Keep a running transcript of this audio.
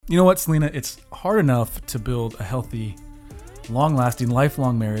You know what, Selena? It's hard enough to build a healthy, long-lasting,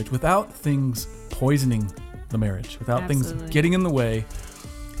 lifelong marriage without things poisoning the marriage, without things getting in the way.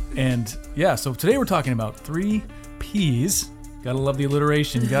 And yeah, so today we're talking about 3 P's. Gotta love the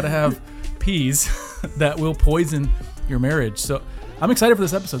alliteration. You gotta have P's that will poison your marriage. So I'm excited for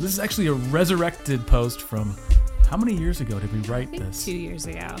this episode. This is actually a resurrected post from how many years ago did we write this? 2 years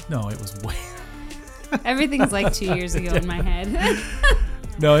ago. No, it was way. Everything's like 2 years ago in my head.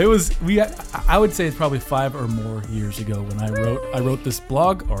 No, it was I would say it's probably 5 or more years ago when I wrote this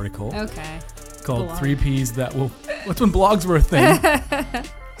blog article. Okay. Called blog. 3 P's that will. What's when blogs were a thing?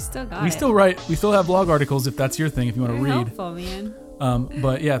 We still have blog articles if that's your thing, if you want to read. Helpful, man.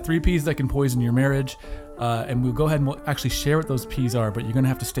 But yeah, 3 P's that can poison your marriage. And we'll go ahead and we'll actually share what those P's are, but you're going to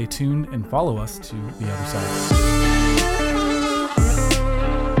have to stay tuned and follow us to the other side.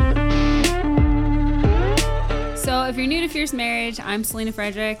 So if you're new to Fierce Marriage, I'm Selena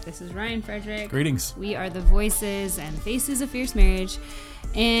Frederick. This is Ryan Frederick. Greetings. We are the voices and faces of Fierce Marriage.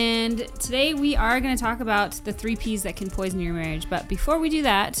 And today we are going to talk about the 3 P's that can poison your marriage. But before we do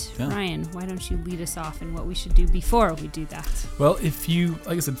that, Ryan, why don't you lead us off in what we should do before we do that? Well, if you,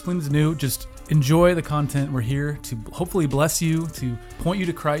 like I said, Selena's new, just enjoy the content. We're here to hopefully bless you, to point you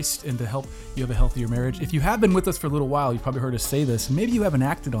to Christ, and to help you have a healthier marriage. If you have been with us for a little while, you've probably heard us say this, and maybe you haven't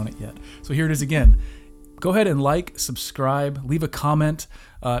acted on it yet. So here it is again. Go ahead and like, subscribe, leave a comment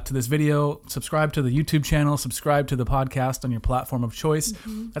to this video, subscribe to the YouTube channel, subscribe to the podcast on your platform of choice.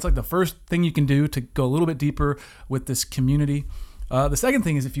 Mm-hmm. That's like the first thing you can do to go a little bit deeper with this community. The second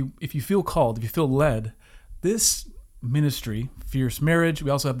thing is if you feel called, if you feel led, this ministry, Fierce Marriage, we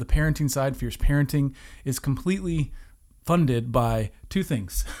also have the parenting side, Fierce Parenting, is completely funded by 2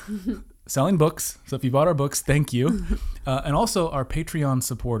 things. Selling books. So if you bought our books, thank you. And also our Patreon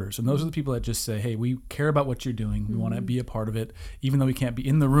supporters. And those are the people that just say, hey, we care about what you're doing. We want to be a part of it. Even though we can't be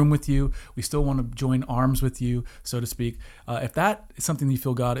in the room with you, we still want to join arms with you, so to speak. If that is something you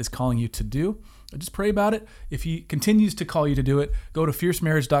feel God is calling you to do, just pray about it. If he continues to call you to do it, go to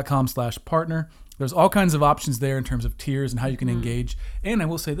fiercemarriage.com/partner. There's all kinds of options there in terms of tiers and how you can engage. And I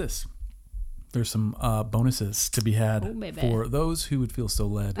will say this. There's some bonuses to be had for those who would feel so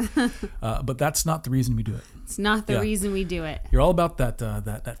led. But that's not the reason we do it. It's not the reason we do it. You're all about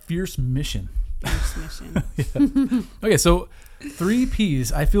that fierce mission. Fierce mission. Okay, so 3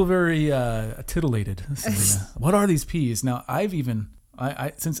 P's. I feel very titillated, Selena. What are these P's? Now,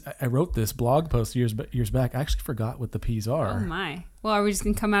 since I wrote this blog post years back, I actually forgot what the P's are. Oh, my. Well, are we just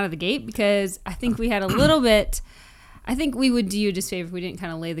going to come out of the gate? Because I think we had a little bit... I think we would do you a disfavor if we didn't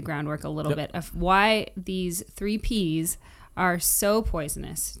kind of lay the groundwork a little bit of why these 3 P's are so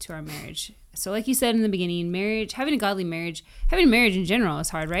poisonous to our marriage. So like you said in the beginning, having a godly marriage, having a marriage in general is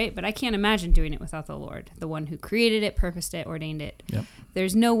hard, right? But I can't imagine doing it without the Lord, the one who created it, purposed it, ordained it. Yep.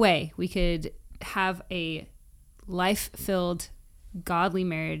 There's no way we could have a life-filled, godly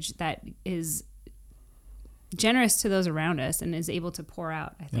marriage that is generous to those around us and is able to pour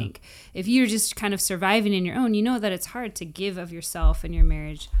out, I think. If you're just kind of surviving in your own, you know that it's hard to give of yourself in your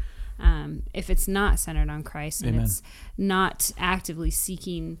marriage if it's not centered on Christ and it's not actively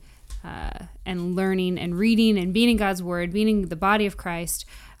seeking and learning and reading and being in God's Word, being in the body of Christ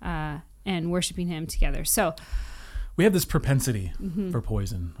and worshiping Him together. So we have this propensity for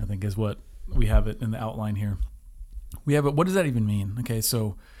poison, I think is what we have it in the outline here. We have it. What does that even mean? Okay,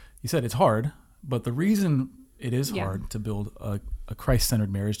 so you said it's hard, but the reason it is hard to build a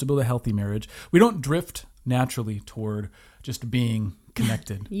Christ-centered marriage, to build a healthy marriage. We don't drift naturally toward just being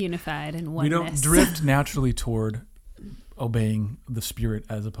connected. Unified and oneness. We don't drift naturally toward obeying the Spirit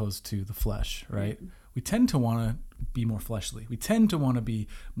as opposed to the flesh, right? We tend to want to be more fleshly. We tend to want to be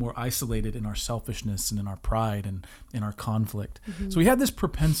more isolated in our selfishness and in our pride and in our conflict. So we have this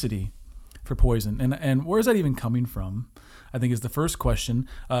propensity for poison. And where is that even coming from? I think is the first question.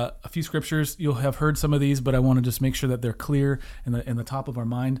 A few scriptures, you'll have heard some of these, but I want to just make sure that they're clear in the top of our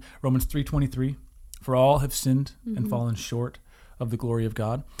mind. Romans 3:23, for all have sinned and fallen short of the glory of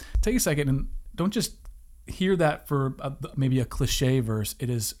God. Take a second and don't just hear that for maybe a cliche verse. It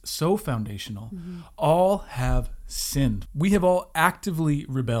is so foundational. All have sinned. We have all actively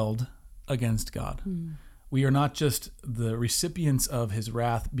rebelled against God. We are not just the recipients of his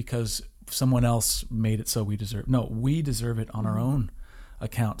wrath because someone else made it so we deserve. No, we deserve it on our own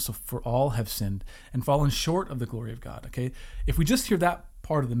account. So for all have sinned and fallen short of the glory of God. Okay. If we just hear that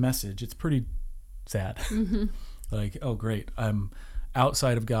part of the message, it's pretty sad. Like, oh great, I'm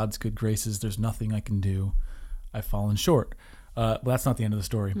outside of God's good graces. There's nothing I can do. I've fallen short. But that's not the end of the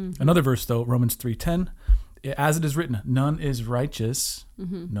story. Another verse though, Romans 3:10, as it is written, none is righteous.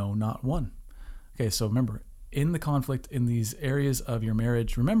 No, not one. Okay. So remember, in the conflict, in these areas of your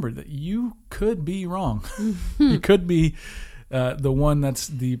marriage, remember that you could be wrong. You could be the one that's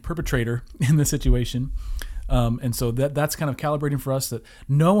the perpetrator in the situation. And so that's kind of calibrating for us that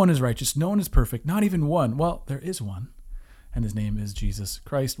no one is righteous. No one is perfect. Not even one. Well, there is one. And his name is Jesus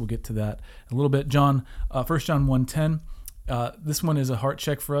Christ. We'll get to that in a little bit. 1 John 1:10. This one is a heart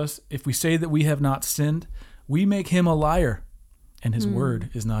check for us. If we say that we have not sinned, we make him a liar, and his word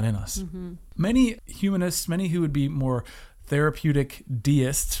is not in us. Many humanists, many who would be more therapeutic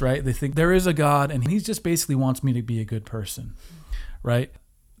deists, right? They think there is a God, and he just basically wants me to be a good person, right?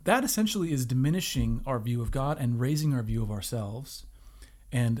 That essentially is diminishing our view of God and raising our view of ourselves.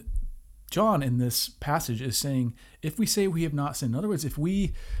 And John in this passage is saying, if we say we have not sinned, in other words, if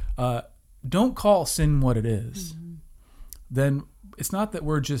we don't call sin what it is, then it's not that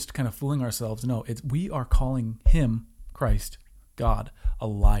we're just kind of fooling ourselves. No, we are calling him, Christ, God, a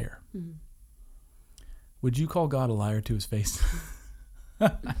liar. Would you call God a liar to his face?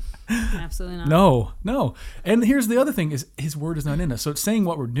 Absolutely not. No. And here's the other thing is his word is not in us. So it's saying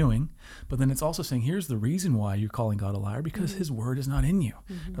what we're doing, but then it's also saying here's the reason why you're calling God a liar, because his word is not in you.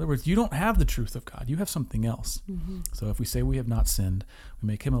 In other words, you don't have the truth of God. You have something else. So if we say we have not sinned, we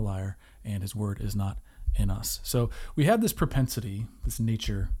make him a liar, and his word is not in us. So we have this propensity, this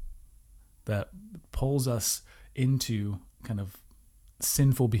nature that pulls us into kind of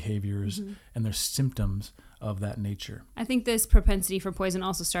sinful behaviors, and there's symptoms of that nature. I think this propensity for poison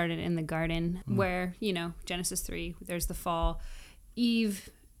also started in the garden where, Genesis 3, there's the fall. Eve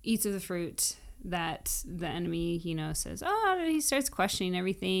eats of the fruit that the enemy, says, he starts questioning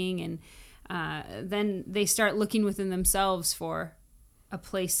everything. And then they start looking within themselves for a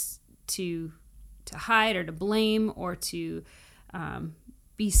place to hide or to blame or to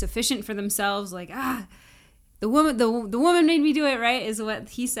be sufficient for themselves. Like, the woman made me do it, right? Is what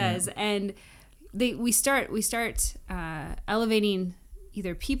he says. Yeah. And we start elevating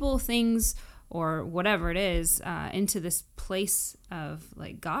either people, things, or whatever it is into this place of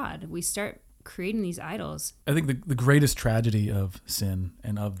like God. We start creating these idols. I think the greatest tragedy of sin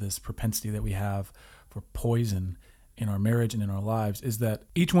and of this propensity that we have for poison in our marriage and in our lives is that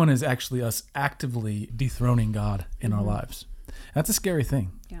each one is actually us actively dethroning God in our lives. That's a scary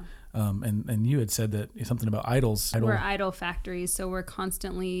thing. Yeah. And you had said that something about idols. We're idol factories, so we're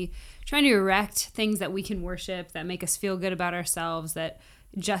constantly trying to erect things that we can worship, that make us feel good about ourselves, that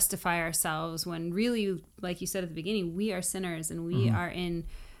justify ourselves, when really, like you said at the beginning, we are sinners and we are in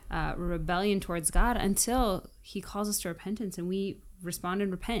rebellion towards God until he calls us to repentance and we respond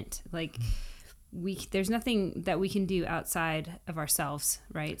and repent. Like there's nothing that we can do outside of ourselves,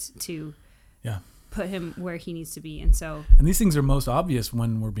 right? To put him where he needs to be. And these things are most obvious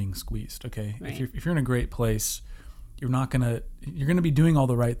when we're being squeezed. Okay. Right. If you're in a great place, you're going to be doing all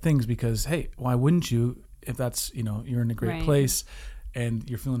the right things because, hey, why wouldn't you, if that's, you're in a great place and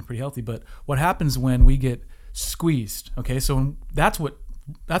you're feeling pretty healthy. But what happens when we get squeezed? Okay. So that's when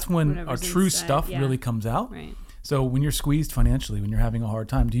whatever's our true stuff really comes out. Right. So when you're squeezed financially, when you're having a hard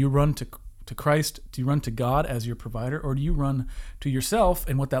time, do you run to Christ? Do you run to God as your provider, or do you run to yourself?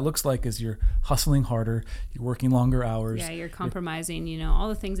 And what that looks like is you're hustling harder, you're working longer hours. Yeah, you're compromising, all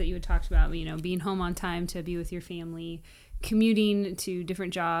the things that you had talked about, being home on time to be with your family, commuting to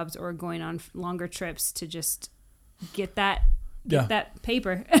different jobs, or going on longer trips to just get that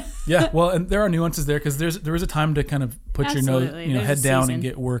paper. Yeah, well, and there are nuances there because there is a time to kind of put your nose, head down and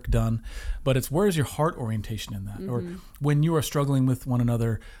get work done. But it's where's your heart orientation in that? Or when you are struggling with one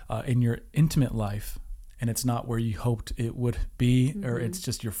another in your intimate life and it's not where you hoped it would be, or it's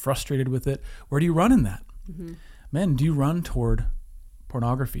just you're frustrated with it, where do you run in that? Men, do you run toward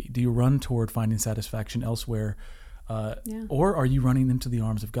pornography? Do you run toward finding satisfaction elsewhere? Or are you running into the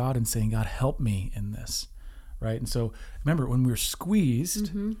arms of God and saying, God, help me in this? Right. And so remember, when we're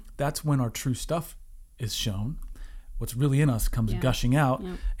squeezed, that's when our true stuff is shown. What's really in us comes gushing out.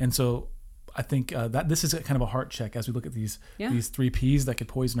 Yep. And so I think that this is kind of a heart check as we look at these 3 P's that could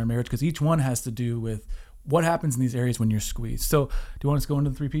poison our marriage, because each one has to do with what happens in these areas when you're squeezed. So do you want us to go into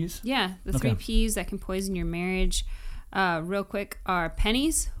the 3 P's? Yeah. The 3 P's that can poison your marriage real quick are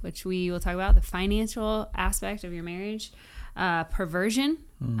pennies, which we will talk about, the financial aspect of your marriage, perversion,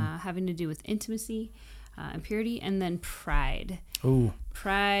 having to do with intimacy, impurity, and then pride. Oh,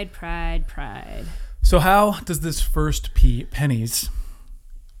 pride. So how does this first P, pennies,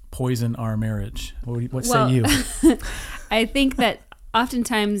 poison our marriage? What say you? I think that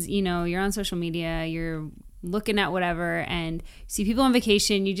oftentimes, you're on social media, you're looking at whatever, and see people on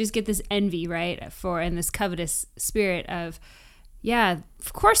vacation, you just get this envy, right? And this covetous spirit of,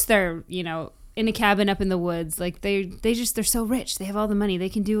 of course they're, in a cabin up in the woods. Like they're so rich. They have all the money. They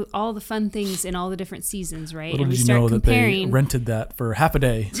can do all the fun things in all the different seasons, right? Little did you know that they rented that for half a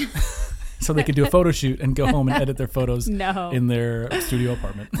day so they could do a photo shoot and go home and edit their photos in their studio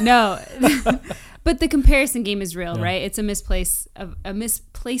apartment. No. But the comparison game is real, right? It's a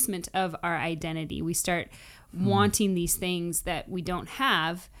misplacement of our identity. We start wanting these things that we don't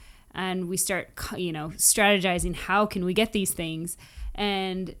have, and we start, strategizing how can we get these things,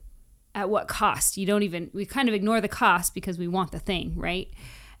 and at what cost. We kind of ignore the cost because we want the thing, right?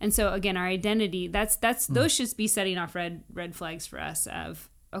 And so again, our identity, those should be setting off red flags for us of,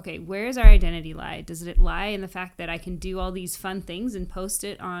 okay, where does our identity lie? Does it lie in the fact that I can do all these fun things and post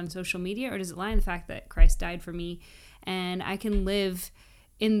it on social media? Or does it lie in the fact that Christ died for me and I can live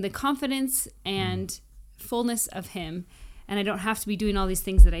in the confidence and fullness of him, and I don't have to be doing all these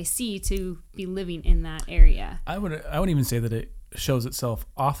things that I see to be living in that area? I would even say that it shows itself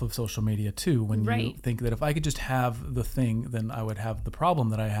off of social media too, when you think that if I could just have the thing, then I would have the problem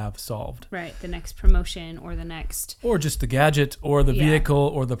that I have solved. Right. The next promotion or the next, or just the gadget or the vehicle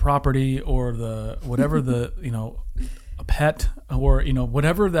or the property or the whatever the a pet or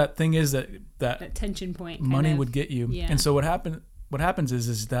whatever that thing is that tension point money would get you. And so what happens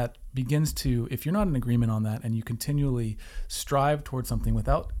is that begins to, if you're not in agreement on that and you continually strive towards something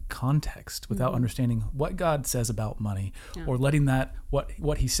without context, without understanding what God says about money, or letting that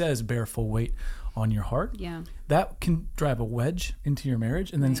what he says bear full weight on your heart, that can drive a wedge into your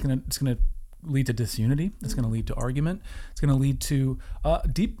marriage, and then it's gonna lead to disunity. It's going to lead to argument. It's going to lead to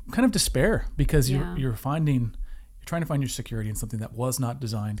deep kind of despair, because you're trying to find your security in something that was not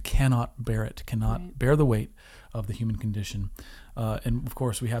designed, cannot bear it, cannot bear the weight of the human condition. And of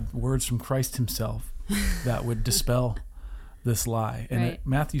course, we have words from Christ himself that would dispel this lie. And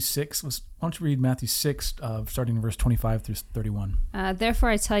Matthew 6, why don't you read Matthew 6, starting in verse 25 through 31. Therefore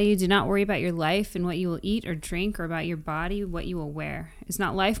I tell you, do not worry about your life and what you will eat or drink, or about your body, what you will wear. Is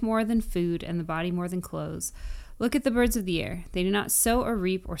not life more than food, and the body more than clothes? Look at the birds of the air. They do not sow or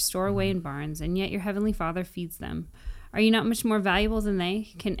reap or store away in barns, and yet your heavenly Father feeds them. Are you not much more valuable than they?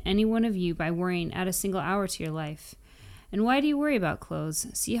 Can any one of you, by worrying, add a single hour to your life? And why do you worry about clothes?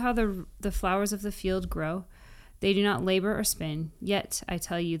 See how the flowers of the field grow? They do not labor or spin. Yet I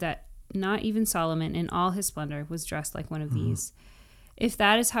tell you that not even Solomon in all his splendor was dressed like one of these. If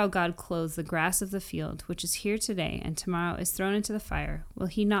that is how God clothes the grass of the field, which is here today and tomorrow is thrown into the fire, will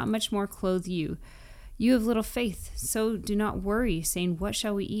he not much more clothe you? You have little faith, so do not worry, saying, what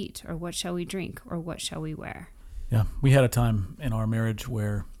shall we eat, or what shall we drink, or what shall we wear? Yeah, we had a time in our marriage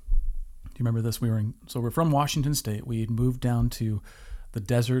where, do you remember this? We're from Washington State. We had moved down to the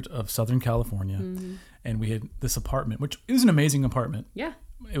desert of Southern California, and we had this apartment, which is an amazing apartment. Yeah,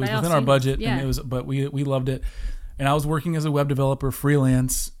 it was within our budget, and but we loved it. And I was working as a web developer,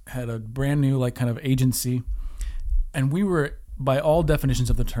 freelance, had a brand new kind of agency, and we were, by all definitions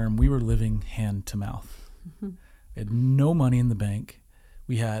of the term, we were living hand to mouth. We had no money in the bank.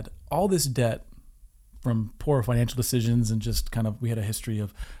 We had all this debt from poor financial decisions, and just we had a history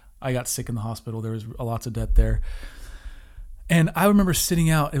of, I got sick in the hospital. There was lots of debt there. And I remember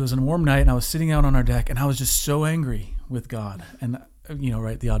sitting out, it was a warm night, and I was sitting out on our deck, and I was just so angry with God. And,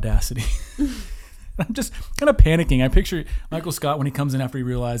 the audacity. I'm just kind of panicking. I picture Michael Scott when he comes in after he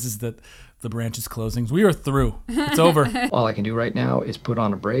realizes that the branch is closing. We are through. It's over. All I can do right now is put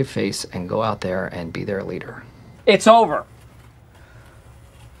on a brave face and go out there and be their leader. It's over.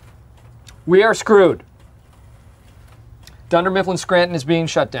 We are screwed. Dunder Mifflin Scranton is being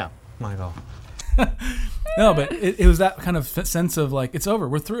shut down. Michael. No, but it was that kind of sense of it's over.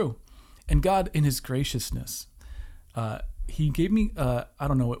 We're through. And God, in his graciousness, he gave me, I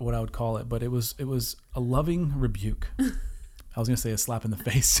don't know what I would call it, but it was a loving rebuke. I was going to say a slap in the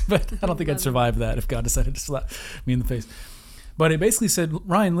face, but I don't think I'd survive that if God decided to slap me in the face. But it basically said,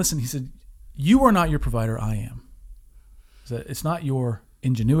 Ryan, listen, he said, you are not your provider, I am. So it's not your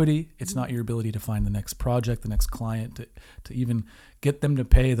ingenuity. It's not your ability to find the next project, the next client, to even get them to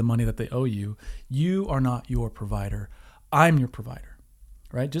pay the money that they owe you. You are not your provider. I'm your provider.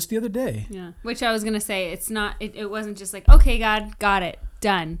 Right? Just the other day. Yeah. Which I was going to say, it wasn't just okay, God, got it,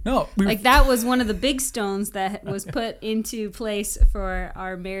 done. No. That was one of the big stones that was put into place for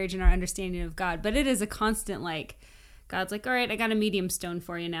our marriage and our understanding of God. But it is a constant, God's all right, I got a medium stone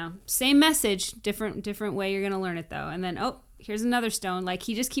for you now. Same message, different way you're going to learn it though. And then, here's another stone.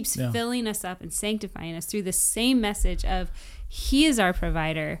 He just keeps filling us up and sanctifying us through the same message of he is our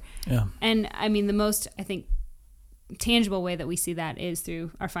provider. Yeah. And I mean, the most, I think, tangible way that we see that is through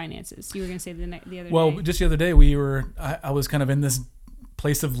our finances. You were going to say the other day. Well, just the other day I was kind of in this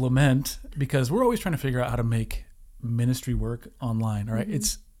place of lament, because we're always trying to figure out how to make ministry work online. All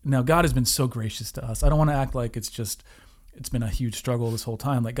right. now God has been so gracious to us. I don't want to act like it's been a huge struggle this whole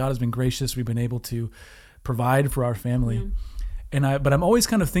time. Like God has been gracious. We've been able to provide for our family. But I'm always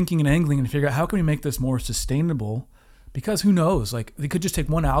kind of thinking and angling and figure out how can we make this more sustainable, because who knows, like they could just take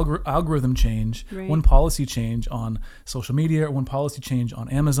one algorithm change, Right. one policy change on social media, or one policy change on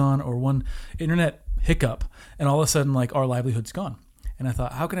Amazon, or one internet hiccup, and all of a sudden like our livelihood's gone. And I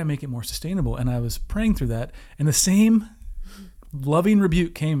thought, how can I make it more sustainable? And I was praying through that, and the same loving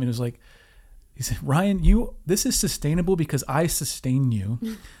rebuke came, and it was like, he said, Ryan, this is sustainable because I sustain you,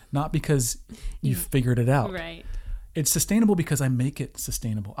 not because you figured it out. Right. It's sustainable because I make it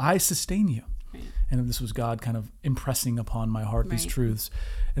sustainable. I sustain you. Right. And this was God kind of impressing upon my heart these Right. truths.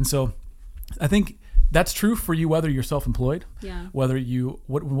 And so I think that's true for you, whether you're self-employed, Yeah. whether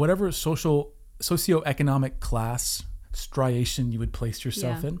whatever socioeconomic class striation you would place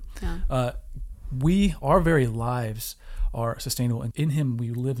yourself Yeah. in. Yeah. Our very lives are sustainable, and in him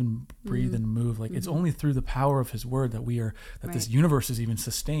we live and breathe and move. Like it's only through the power of his word that this Right. universe is even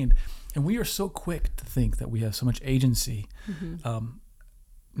sustained. And we are so quick to think that we have so much agency.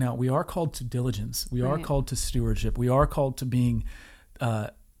 Now we are called to diligence. We are Right. called to stewardship. We are called to being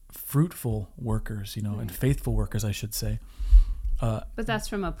fruitful workers, and faithful workers, I should say. But that's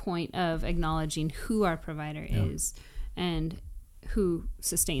from a point of acknowledging who our provider is and who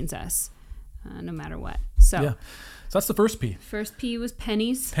sustains us, no matter what. So Yeah. So that's the first P. first P was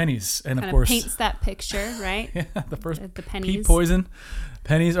pennies. Pennies. And Kind of of course, paints that picture, right? the first The P, pennies. poison,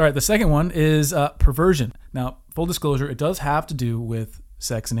 pennies. All right. The second one is perversion. Now, full disclosure, it does have to do with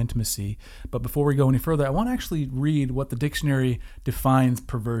sex and intimacy. But before we go any further, I want to actually read what the dictionary defines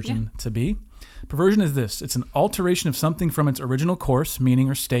perversion to be. Perversion is this: it's an alteration of something from its original course, meaning,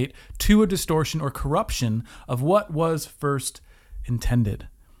 or state, to a distortion or corruption of what was first intended.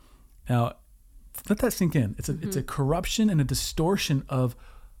 Now, let that sink in. It's a corruption and a distortion of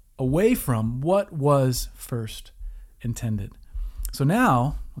away from what was first intended. So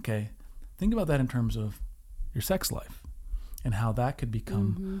now, think about that in terms of your sex life and how that could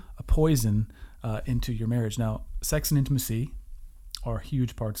become a poison into your marriage. Now, sex and intimacy are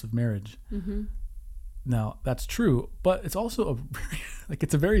huge parts of marriage. Now, that's true, but it's also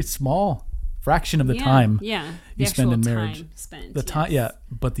it's a very small fraction of the time you spend in marriage. Time spent, The time,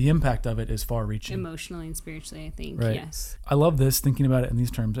 but the impact of it is far-reaching. emotionally and spiritually, I think. Right. Yes. I love this, thinking about it in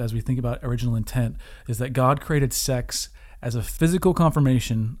these terms as we think about original intent, is that God created sex as a physical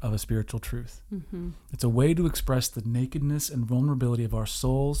confirmation of a spiritual truth. It's a way to express the nakedness and vulnerability of our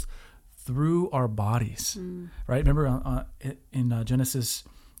souls through our bodies. Right? Remember in Genesis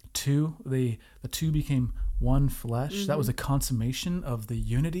 2, the two became one flesh. That was a consummation of the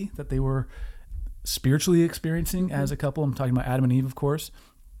unity that they were spiritually experiencing as a couple. I'm talking about Adam and Eve, of course.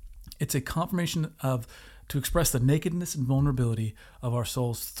 It's a confirmation to express the nakedness and vulnerability of our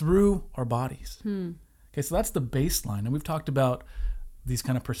souls through our bodies. Okay, so that's the baseline. And we've talked about these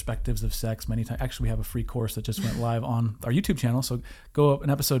kind of perspectives of sex many times. Actually, we have a free course that just went live on our YouTube channel. So go up an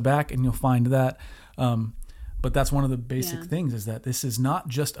episode back and you'll find that. But that's one of the basic things, is that this is not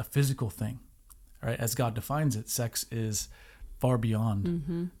just a physical thing. Right? As God defines it, sex is far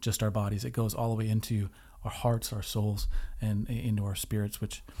beyond just our bodies. It goes all the way into our hearts, our souls, and into our spirits,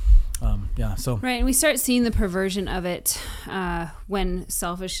 which, so. Right, and we start seeing the perversion of it when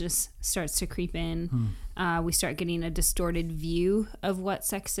selfishness starts to creep in. We start getting a distorted view of what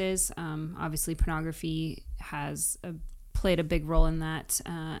sex is. Obviously, pornography has played a big role in that.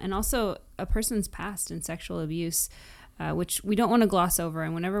 And also a person's past in sexual abuse, which we don't want to gloss over.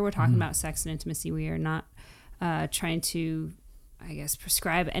 And whenever we're talking about sex and intimacy, we are not trying to,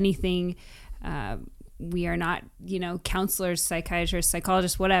 prescribe anything. We are not, counselors, psychiatrists,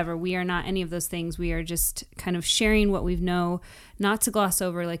 psychologists, whatever. We are not any of those things. We are just kind of sharing what we know, not to gloss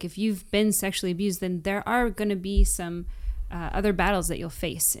over. Like, if you've been sexually abused, then there are going to be some other battles that you'll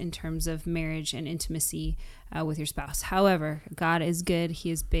face in terms of marriage and intimacy with your spouse. However, God is good.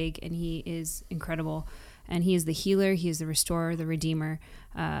 He is big, and He is incredible. And He is the healer. He is the restorer, the redeemer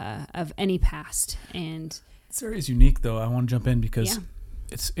of any past. And this area is unique, though. I want to jump in because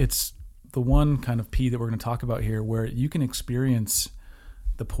it's the one kind of P that we're going to talk about here, where you can experience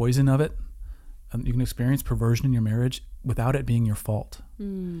the poison of it, and you can experience perversion in your marriage without it being your fault.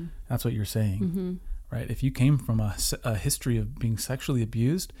 That's what you're saying, right? If you came from a history of being sexually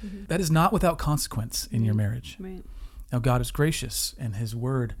abused, that is not without consequence in your marriage. right. Now, God is gracious, and His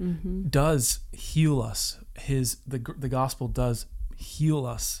Word does heal us. The gospel does heal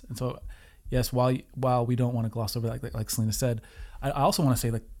us, and so yes, while we don't want to gloss over that, like Selena said, I also want to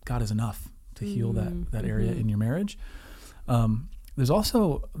say that God is enough to heal that area in your marriage. There's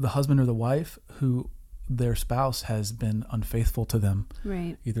also the husband or the wife who their spouse has been unfaithful to them,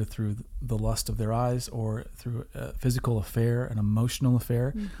 Right. either through the lust of their eyes or through a physical affair, an emotional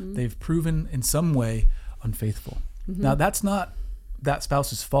affair. They've proven in some way unfaithful. Now, that's not that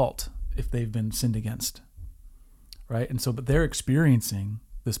spouse's fault if they've been sinned against, right? And so, but they're experiencing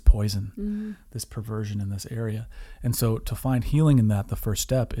this poison, this perversion in this area. And so to find healing in that, the first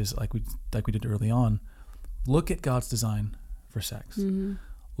step is like we did early on, look at God's design for sex.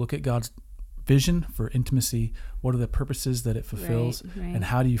 Look at God's vision for intimacy. What are the purposes that it fulfills? Right. And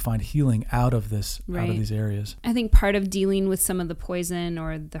how do you find healing out of this, out Right. of these areas? I think part of dealing with some of the poison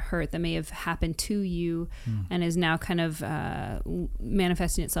or the hurt that may have happened to you and is now kind of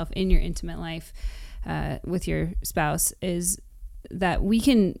manifesting itself in your intimate life with your spouse is that we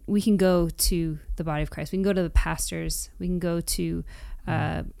can go to the body of Christ. We can go to the pastors. We can go to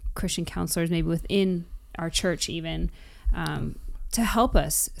Christian counselors, maybe within our church even, to help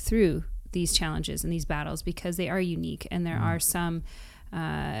us through these challenges and these battles, because they are unique, and there are some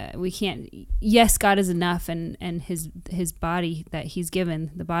we can't. Yes, God is enough, and his body that He's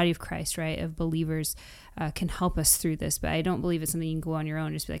given, the body of Christ, right, of believers, can help us through this. But I don't believe it's something you can go on your own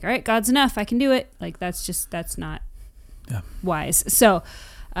and just be like, all right, God's enough, I can do it. Like that's not wise. So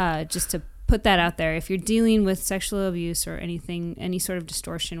just to put that out there, if you're dealing with sexual abuse or anything, any sort of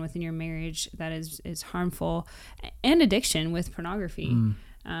distortion within your marriage that is harmful, and addiction with pornography,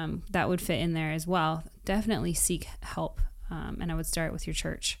 that would fit in there as well. Definitely seek help. And I would start with your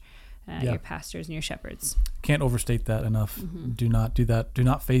church, your pastors and your shepherds. Can't overstate that enough. Do not do that. Do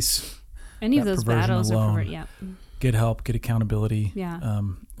not face any of that those perversion battles alone. or Get help, get accountability,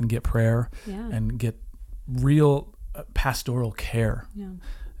 and get prayer, and get real pastoral care.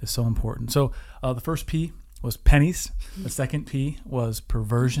 Is so important. So the first P was pennies. The second P was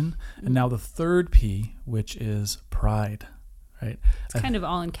perversion. And now the third P, which is pride, right? It's kind of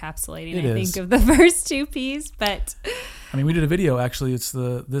all encapsulating, It I is. think, of the first two Ps, but I mean, we did a video, actually. It's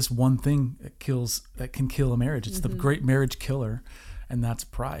this one thing that can kill a marriage. It's the great marriage killer, and that's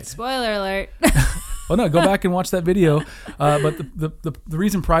pride. spoiler alert. Oh no, go back and watch that video. But the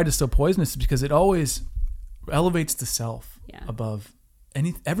reason pride is so poisonous is because it always elevates the self above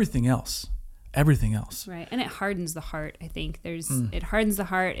everything else. Right. And it hardens the heart. I think it hardens the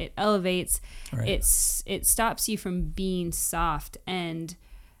heart. It elevates. Right. It stops you from being soft and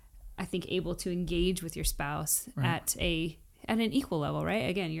I think able to engage with your spouse at an equal level, right?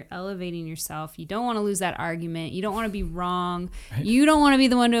 Again, you're elevating yourself. You don't want to lose that argument. You don't want to be wrong. Right. You don't want to be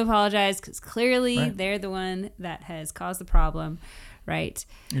the one to apologize because clearly they're the one that has caused the problem, right?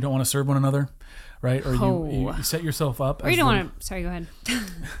 You don't want to serve one another, right? Or you set yourself up. Or you don't want to. Sorry, go ahead.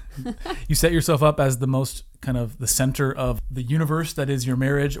 You set yourself up as the most kind of the center of the universe that is your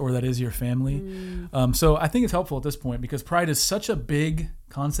marriage or that is your family. So I think it's helpful at this point because pride is such a big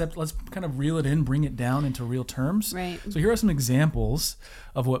concept. Let's kind of reel it in, bring it down into real terms. Right. So here are some examples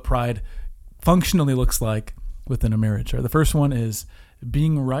of what pride functionally looks like within a marriage. Right? The first one is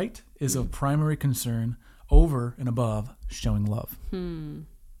being right is of primary concern over and above showing love.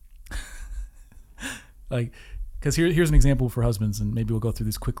 Like, because here's an example for husbands, and maybe we'll go through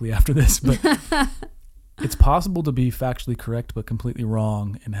this quickly after this, but it's possible to be factually correct but completely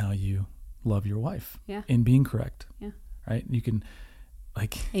wrong in how you love your wife. Yeah. In being correct. Yeah. Right? You can,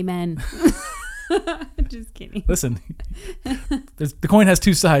 like... Amen. Just kidding. Listen, the coin has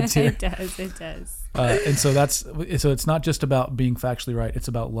two sides here. It does. And so it's not just about being factually right, it's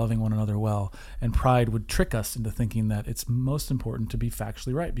about loving one another well. And pride would trick us into thinking that it's most important to be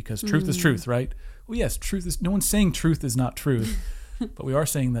factually right because truth is truth, right? Well, yes, truth is, no one's saying truth is not truth, but we are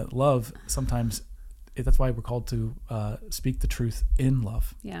saying that love sometimes, that's why we're called to speak the truth in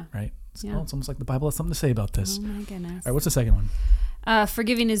love. Yeah. Right? It's almost like the Bible has something to say about this. Oh my goodness. All right, what's the second one?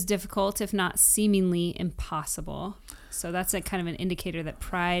 Forgiving is difficult, if not seemingly impossible. So that's a kind of an indicator that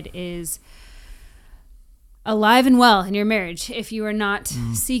pride is alive and well in your marriage. If you are not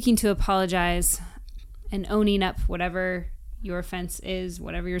seeking to apologize and owning up whatever your offense is,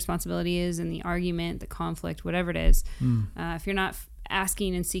 whatever your responsibility is in the argument, the conflict, whatever it is, if you're not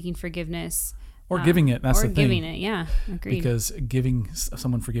asking and seeking forgiveness, or giving it, that's the thing. Or giving it, yeah, agreed. Because giving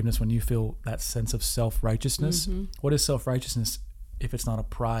someone forgiveness when you feel that sense of self-righteousness, what is self-righteousness if it's not a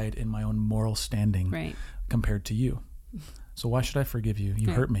pride in my own moral standing compared to you? So why should I forgive you?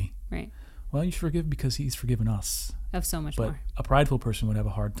 You hurt me. Right. Well, you should forgive because he's forgiven us. Of so much but more. A prideful person would have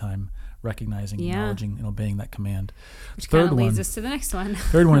a hard time recognizing, acknowledging, and obeying that command. Which kind of leads us to the next one.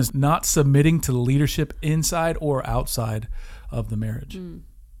 Third one is not submitting to leadership inside or outside of the marriage.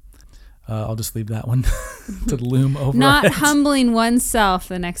 I'll just leave that one to loom over. Not our heads. humbling oneself,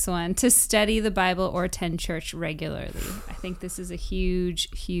 the next one, to study the Bible or attend church regularly. I think this is a huge,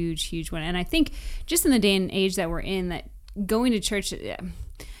 huge, huge one. And I think just in the day and age that we're in, that going to church, I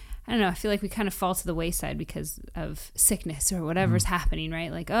don't know, I feel like we kind of fall to the wayside because of sickness or whatever's happening,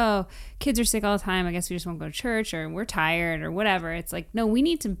 right? Like, oh, kids are sick all the time, I guess we just won't go to church, or we're tired or whatever. It's like, no, we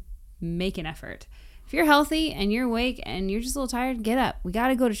need to make an effort. If you're healthy and you're awake and you're just a little tired, get up. We got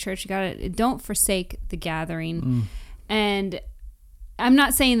to go to church. Don't forsake the gathering. And I'm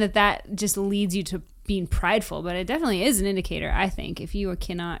not saying that just leads you to being prideful, but it definitely is an indicator, I think, if you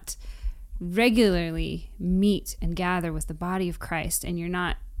cannot regularly meet and gather with the body of Christ and you're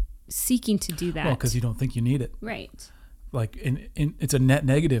not seeking to do that. Well, because you don't think you need it. Right. Like, it's a net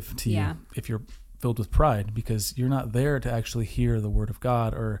negative to Yeah. you if you're filled with pride, because you're not there to actually hear the word of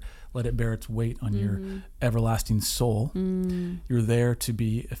God or let it bear its weight on your everlasting soul. You're there to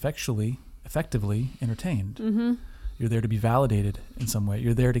be effectively entertained. You're there to be validated in some way.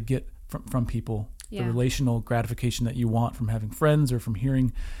 You're there to get from people the relational gratification that you want from having friends or from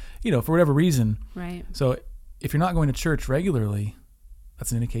hearing, for whatever reason. Right. So if you're not going to church regularly,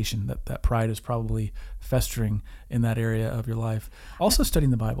 that's an indication that pride is probably festering in that area of your life. Also,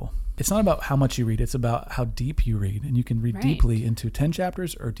 studying the Bible. It's not about how much you read. It's about how deep you read. And you can read deeply into 10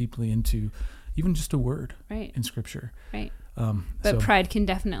 chapters or deeply into even just a word in Scripture. Right. But pride can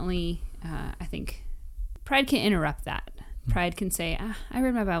definitely, I think, pride can interrupt that. Pride can say, I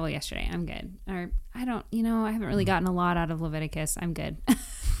read my Bible yesterday, I'm good. Or I haven't really gotten a lot out of Leviticus, I'm good.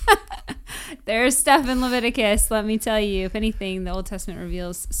 There's stuff in Leviticus, let me tell you. If anything, the Old Testament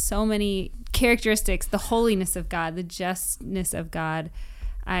reveals so many characteristics, the holiness of God, the justness of God.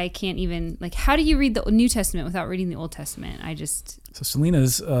 I can't even, how do you read the New Testament without reading the Old Testament? So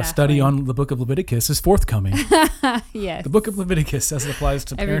Selena's study on the book of Leviticus is forthcoming. Yes. The book of Leviticus as it applies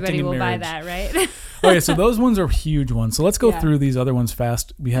to parenting and marriage. Everybody will buy that, right? Okay, so those ones are huge ones. So let's go through these other ones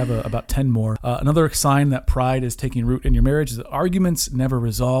fast. We have about 10 more. Another sign that pride is taking root in your marriage is that arguments never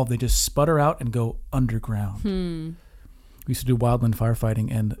resolve. They just sputter out and go underground. We used to do wildland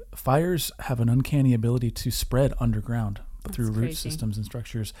firefighting, and fires have an uncanny ability to spread underground. But through root systems and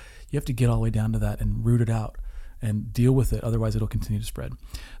structures, you have to get all the way down to that and root it out and deal with it. Otherwise, it'll continue to spread.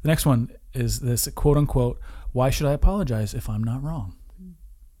 The next one is this quote unquote, why should I apologize if I'm not wrong?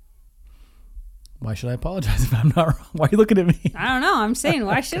 Why should I apologize if I'm not wrong? Why are you looking at me? I don't know. I'm saying,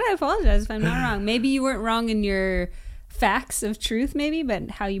 why should I apologize if I'm not wrong? Maybe you weren't wrong in your facts of truth, maybe, but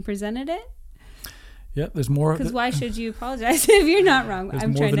how you presented it. Yeah, there's more. Because why should you apologize if you're not wrong? There's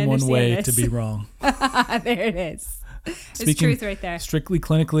I'm more trying than to one understand way this. to be wrong. There it is. Speaking There's truth right there. Strictly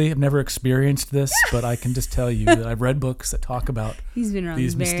clinically, I've never experienced this, but I can just tell you that I've read books that talk about He's been wrong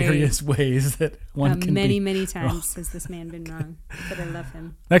these mysterious ways that one can many, be many times wrong. has this man been wrong. But I love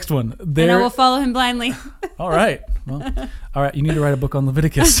him. Next one. And I will follow him blindly. All right. Well, all right. You need to write a book on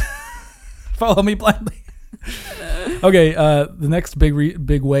Leviticus. Follow me blindly. Okay. The next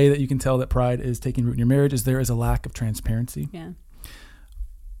big way that you can tell that pride is taking root in your marriage is there is a lack of transparency. Yeah.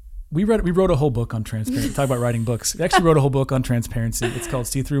 We wrote a whole book on transparency. Talk about writing books. We actually wrote a whole book on transparency. It's called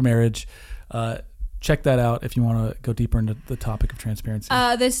See Through Marriage. Check that out if you want to go deeper into the topic of transparency.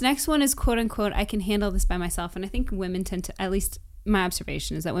 This next one is quote unquote, I can handle this by myself. And I think women tend to, at least my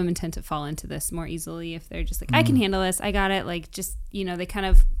observation is that women tend to fall into this more easily if they're just like, I can handle this. I got it. Like, just, they kind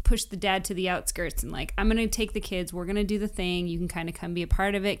of push the dad to the outskirts and like, I'm going to take the kids. We're going to do the thing. You can kind of come be a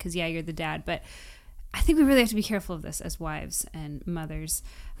part of it because, you're the dad. But I think we really have to be careful of this as wives and mothers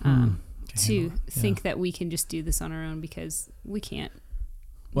to think that we can just do this on our own, because we can't.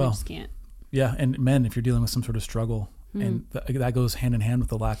 We just can't. Yeah, and men, if you're dealing with some sort of struggle, and that goes hand in hand with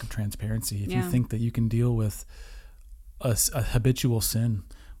the lack of transparency. If you think that you can deal with a habitual sin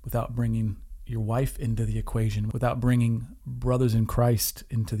without bringing your wife into the equation, without bringing brothers in Christ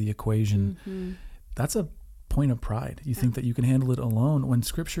into the equation, that's a point of pride. You think that you can handle it alone when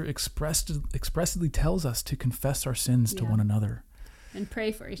Scripture expressly tells us to confess our sins to one another. And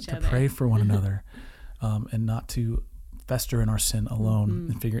pray for each other. To pray for one another, and not to fester in our sin alone.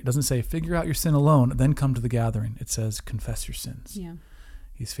 And it doesn't say figure out your sin alone, then come to the gathering. It says confess your sins. Yeah.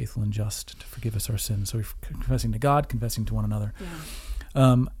 He's faithful and just to forgive us our sins. So we're confessing to God, confessing to one another.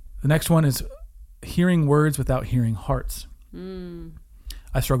 Yeah. The next one is hearing words without hearing hearts.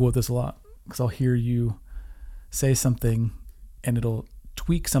 I struggle with this a lot because I'll hear you say something and it'll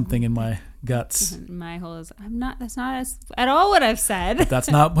tweak something in my guts. My whole is, that's not at all what I've said. But that's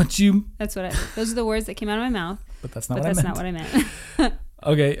not what you... those are the words that came out of my mouth. But that's not what I meant.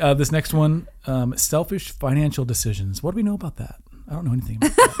 Okay, this next one, selfish financial decisions. What do we know about that? I don't know anything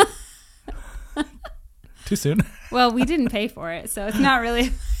about that. Too soon? Well, we didn't pay for it, so it's not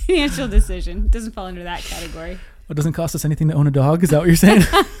really financial decision. It doesn't fall under that category. It doesn't cost us anything to own a dog. Is that what you're saying?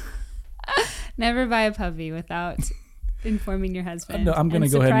 Never buy a puppy without informing your husband. No, I'm going to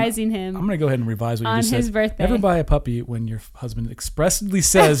go ahead. Surprising him. I'm going to go ahead and revise what you on just said. his birthday. Never buy a puppy when your husband expressly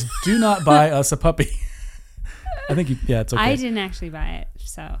says, "Do not buy us a puppy." I think it's okay. I didn't actually buy it,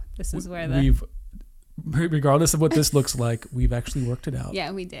 so this is where regardless of what this looks like, we've actually worked it out.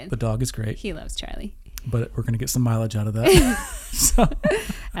 Yeah, we did. The dog is great. He loves Charlie. But we're going to get some mileage out of that. So.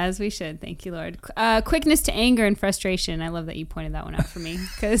 As we should. Thank you, Lord. Quickness to anger and frustration. I love that you pointed that one out for me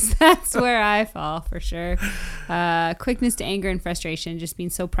because that's where I fall for sure. Quickness to anger and frustration, just being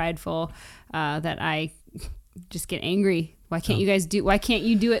so prideful that I just get angry. Why can't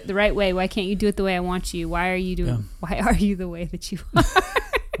you do it the right way? Why can't you do it the way I want you? Why are you the way that you are?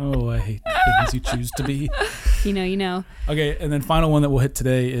 Oh, I hate the things you choose to be. You know. Okay, and then final one that we'll hit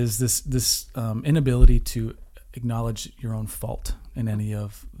today is this inability to acknowledge your own fault in any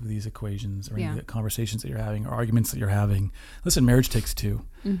of these equations or any of the conversations that you're having or arguments that you're having. Listen, marriage takes two.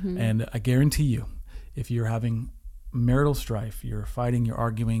 Mm-hmm. And I guarantee you, if you're having marital strife, you're fighting, you're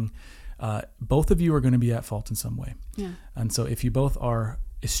arguing, both of you are going to be at fault in some way. Yeah. And so if you both are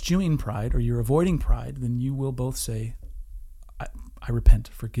eschewing pride or you're avoiding pride, then you will both say, I repent.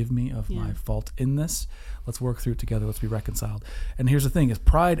 Forgive me of my fault in this. Let's work through it together. Let's be reconciled. And here's the thing, is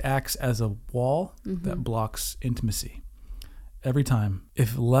pride acts as a wall that blocks intimacy. Every time.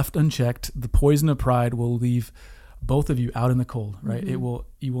 If left unchecked, the poison of pride will leave both of you out in the cold, right? You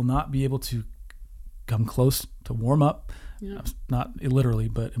will not be able to come close to warm up, not literally,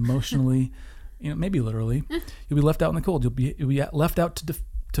 but emotionally, maybe literally. You'll be left out in the cold. You'll be left out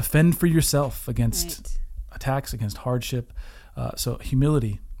to fend for yourself against attacks, against hardship. So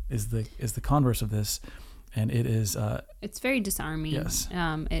humility is the converse of this, and it is. It's very disarming. Yes.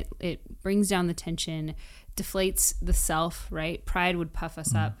 It brings down the tension, deflates the self. Right. Pride would puff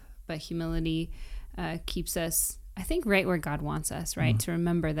us up, but humility keeps us, I think, right where God wants us. Right. To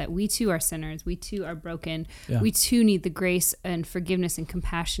remember that we too are sinners. We too are broken. Yeah. We too need the grace and forgiveness and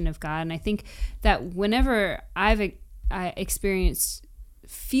compassion of God. And I think that whenever I experienced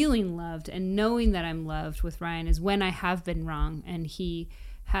feeling loved and knowing that I'm loved with Ryan is when I have been wrong, and he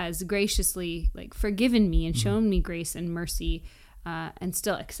has graciously forgiven me and shown me grace and mercy, and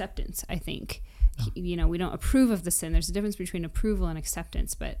still acceptance. I think, we don't approve of the sin. There's a difference between approval and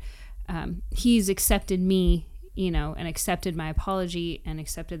acceptance, but he's accepted me, and accepted my apology and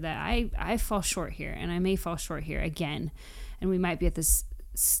accepted that I fall short here, and I may fall short here again, and we might be at this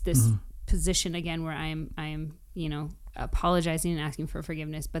position again where I am apologizing and asking for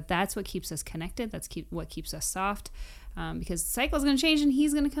forgiveness. But that's what keeps us connected. That's what keeps us soft, because the cycle is going to change and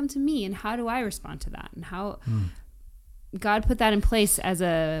he's going to come to me. And how do I respond to that? And how God put that in place as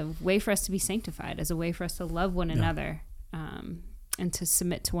a way for us to be sanctified, as a way for us to love one another, and to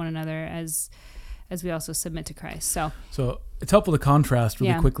submit to one another as we also submit to Christ. So it's helpful to contrast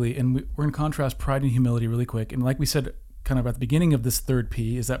really quickly. And we're going to contrast pride and humility really quick. And like we said, kind of at the beginning of this third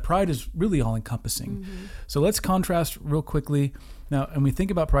P, is that pride is really all encompassing. So let's contrast real quickly now. And we think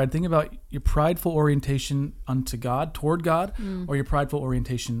about pride, think about your prideful orientation unto God, toward God, or your prideful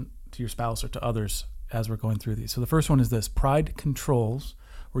orientation to your spouse or to others as we're going through these. So the first one is this: pride controls,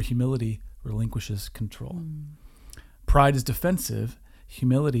 where humility relinquishes control. Pride is defensive.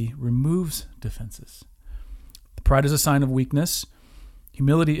 Humility removes defenses. Pride is a sign of weakness.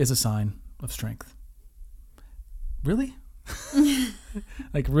 Humility is a sign of strength. Really?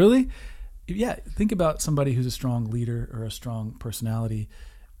 Really? Yeah. Think about somebody who's a strong leader or a strong personality.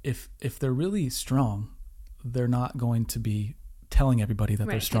 If they're really strong, they're not going to be telling everybody that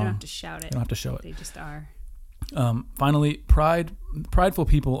they're strong. They don't have to shout it. They don't have to show it. They just are. Finally, prideful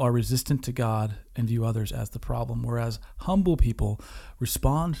people are resistant to God and view others as the problem, whereas humble people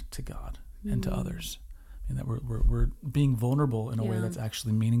respond to God and to others. And that we're being vulnerable in a way that's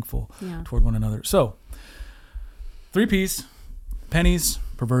actually meaningful toward one another. So, 3 P's: pennies,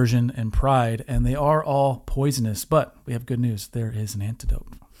 perversion, and pride, and they are all poisonous. But we have good news. There is an antidote.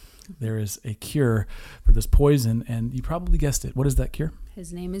 There is a cure for this poison, and you probably guessed it. What is that cure?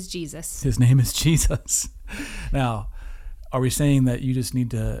 His name is Jesus. His name is Jesus. Now, are we saying that you just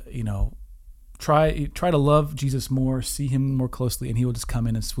need to, try to love Jesus more, see him more closely, and he will just come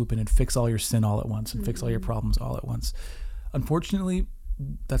in and swoop in and fix all your sin all at once and fix all your problems all at once? Unfortunately,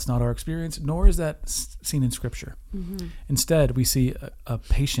 that's not our experience, nor is that seen in Scripture. Instead, we see a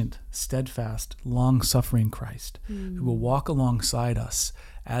patient, steadfast, long-suffering Christ who will walk alongside us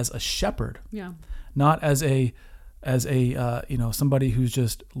as a shepherd, not as a somebody who's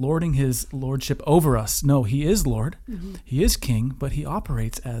just lording his lordship over us. No, he is Lord, he is King, but he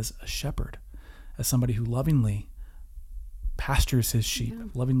operates as a shepherd, as somebody who lovingly pastures his sheep,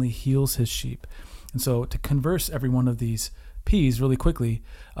 lovingly heals his sheep. And so to converse every one of these P's really quickly,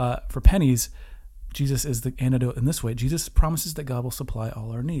 for pennies, Jesus is the antidote in this way. Jesus promises that God will supply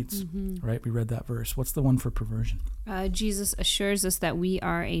all our needs, right? We read that verse. What's the one for perversion? Jesus assures us that we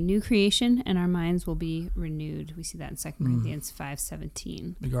are a new creation and our minds will be renewed. We see that in 2 Corinthians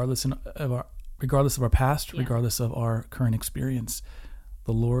 5:17. Regardless of our past, regardless of our current experience,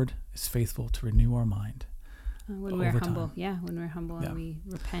 the Lord is faithful to renew our mind. When we're humble, when we're humble and we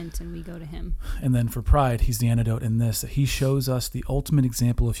repent and we go to him. And then for pride, he's the antidote in this, that he shows us the ultimate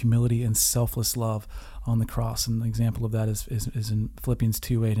example of humility and selfless love on the cross. And the example of that is in Philippians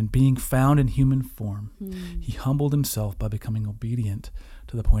 2:8. And being found in human form, he humbled himself by becoming obedient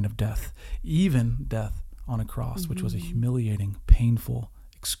to the point of death, even death on a cross, which was a humiliating, painful,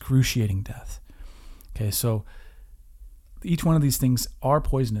 excruciating death. Okay, so each one of these things are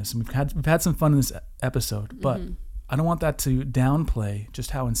poisonous, and we've had some fun in this episode, but I don't want that to downplay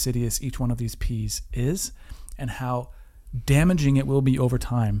just how insidious each one of these P's is and how damaging it will be over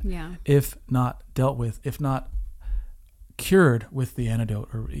time if not dealt with, if not cured with the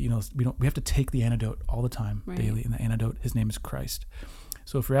antidote. Or we have to take the antidote all the time, daily, and the antidote, his name is Christ.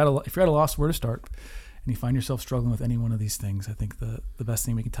 So if you're at a loss where to start and you find yourself struggling with any one of these things, I think the best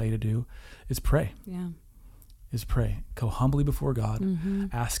thing we can tell you to do is pray. Is pray. Go humbly before God.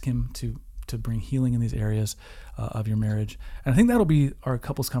 Ask him to bring healing in these areas of your marriage. And I think that'll be our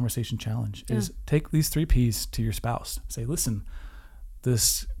couples conversation challenge, is take these 3 P's to your spouse. Say, listen,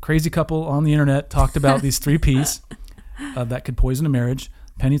 this crazy couple on the internet talked about these 3 P's that could poison a marriage: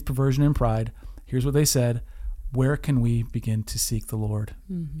 pennies, perversion, and pride. Here's what they said. Where can we begin to seek the Lord?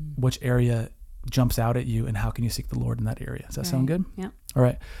 Which area jumps out at you, and how can you seek the Lord in that area? Does that sound good? Yeah. All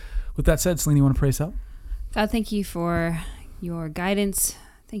right. With that said, Celine, you want to pray us out? God, thank you for your guidance.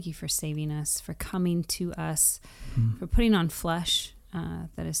 Thank you for saving us, for coming to us, for putting on flesh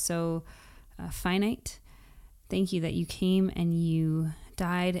that is so finite. Thank you that you came and you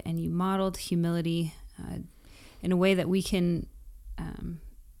died and you modeled humility in a way that we can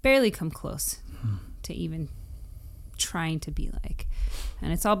barely come close to even trying to be like.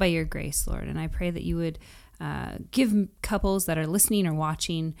 And it's all by your grace, Lord. And I pray that you would give couples that are listening or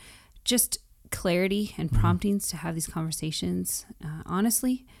watching just clarity and promptings to have these conversations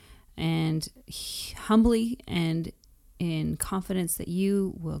honestly and humbly and in confidence that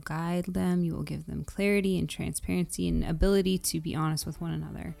you will guide them. You will give them clarity and transparency and ability to be honest with one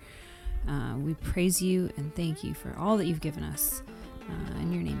another. We praise you and thank you for all that you've given us.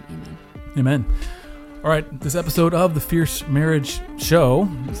 In your name, amen. Amen. All right, this episode of the Fierce Marriage Show,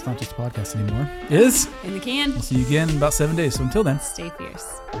 it's not just a podcast anymore, is in the can. We'll see you again in about 7 days. So until then, stay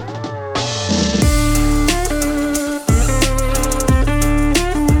fierce.